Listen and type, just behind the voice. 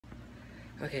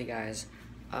Okay guys,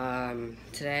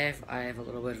 today I have a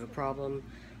little bit of a problem.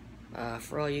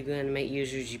 For all you GoAnimate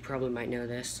users, you probably might know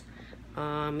this.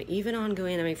 Even on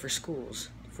GoAnimate for schools,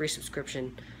 free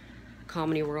subscription,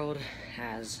 Comedy World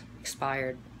has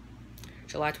expired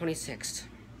July 26th.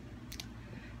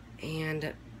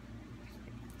 And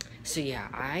so yeah,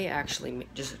 I actually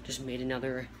just made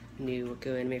another new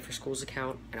GoAnimate for schools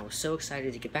account, and I was so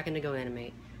excited to get back into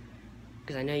GoAnimate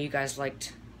because I know you guys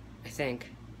liked, I think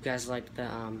you guys liked the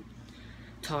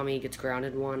Tommy Gets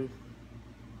Grounded one.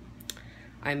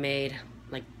 I made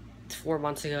like 4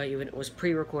 months ago. It was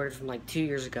pre-recorded from like 2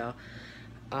 years ago.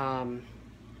 I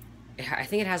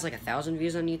think it has like 1,000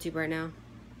 views on YouTube right now.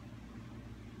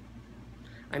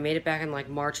 I made it back in like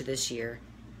March of this year,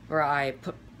 or I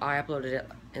uploaded it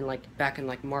in back in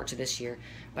March of this year,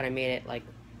 but I made it like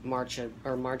March or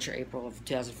April of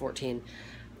 2014.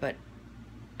 But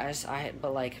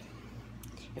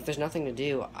if there's nothing to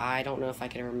do, I don't know if I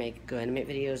can ever make GoAnimate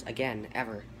videos again,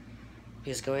 ever.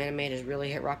 Because GoAnimate has really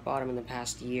hit rock bottom in the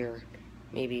past year,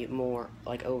 maybe more,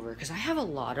 over. Because I have a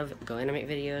lot of GoAnimate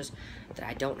videos that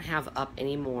I don't have up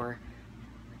anymore.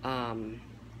 On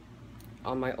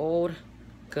my old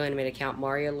GoAnimate account,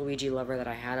 Mario Luigi Lover, that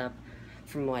I had up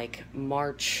from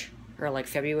March, or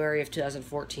February of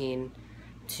 2014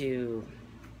 to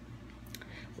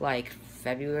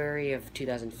February of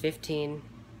 2015,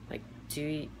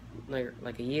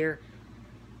 a year.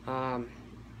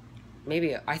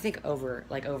 Maybe I think over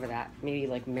that, maybe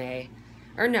May,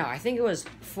 or no, I think it was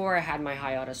before I had my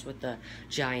hiatus with the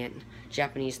giant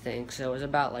Japanese thing, so it was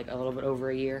about a little bit over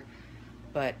a year.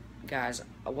 But guys,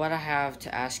 what I have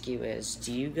to ask you is,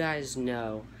 do you guys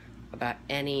know about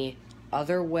any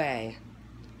other way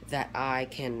that I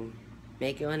can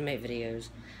make GoAnimate videos?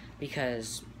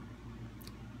 Because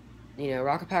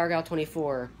Rocket Power Gal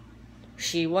 24,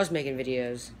 she was making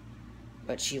videos,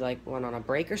 but she went on a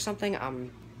break or something.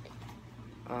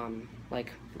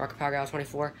 Rocket Power Gal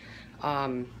 24.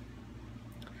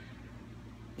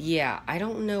 Yeah, I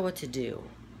don't know what to do.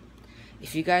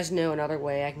 If you guys know another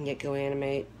way I can get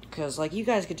GoAnimate, because you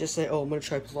guys could just say, oh, I'm gonna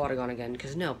try Plotagon again,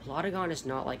 because no, Plotagon is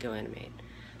not like GoAnimate.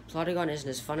 Plotagon isn't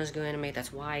as fun as GoAnimate.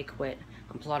 That's why I quit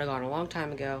on Plotagon a long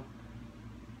time ago.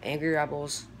 Angry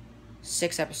Rebels,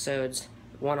 6 episodes,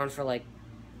 went on for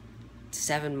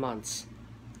 7 months.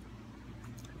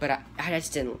 But I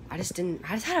just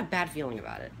had a bad feeling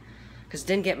about it, because it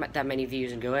didn't get that many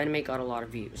views, and GoAnimate got a lot of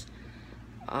views.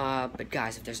 But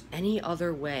guys, if there's any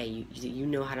other way you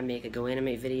know how to make a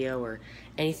GoAnimate video, or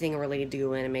anything related to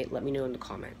GoAnimate, let me know in the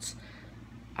comments.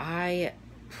 I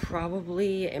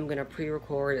probably am going to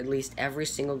pre-record at least every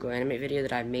single GoAnimate video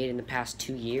that I've made in the past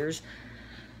 2 years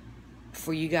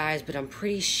for you guys, but I'm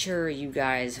pretty sure you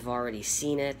guys have already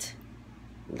seen it,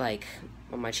 on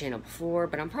my channel before,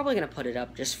 but I'm probably going to put it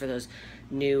up just for those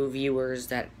new viewers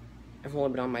that have only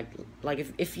been on my,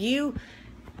 if you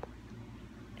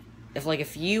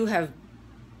have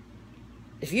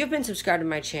been subscribed to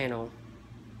my channel,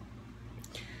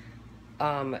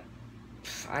 I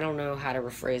don't know how to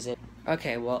rephrase it.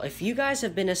 Okay, well, if you guys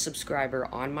have been a subscriber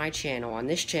on my channel, on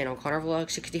this channel,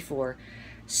 ConnorVlog64,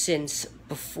 since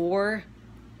before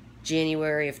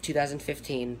January of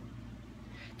 2015,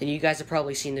 then you guys have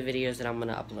probably seen the videos that I'm going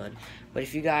to upload. But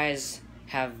if you guys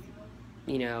have,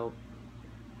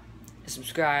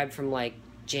 subscribed from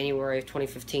January of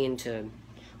 2015 to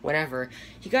whenever,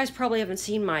 you guys probably haven't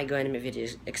seen my GoAnimate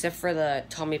videos, except for the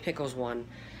Tommy Pickles one.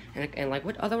 And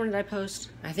what other one did I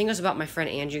post? I think it was about my friend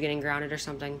Andrew getting grounded or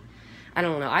something. I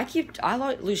don't know. I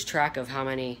lose track of how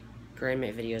many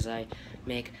GoAnimate videos I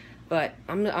make. But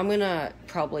I'm gonna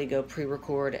probably go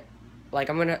pre-record. I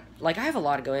have a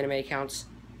lot of GoAnimate accounts.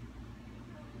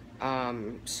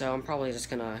 So I'm probably just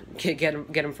gonna get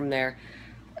them from there.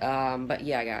 But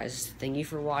yeah, guys, thank you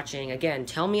for watching. Again,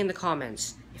 tell me in the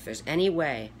comments if there's any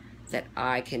way that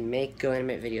I can make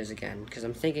GoAnimate videos again, because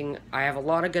I'm thinking I have a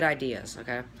lot of good ideas,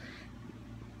 okay?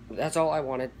 That's all I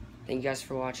wanted. Thank you guys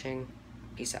for watching.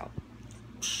 Peace out.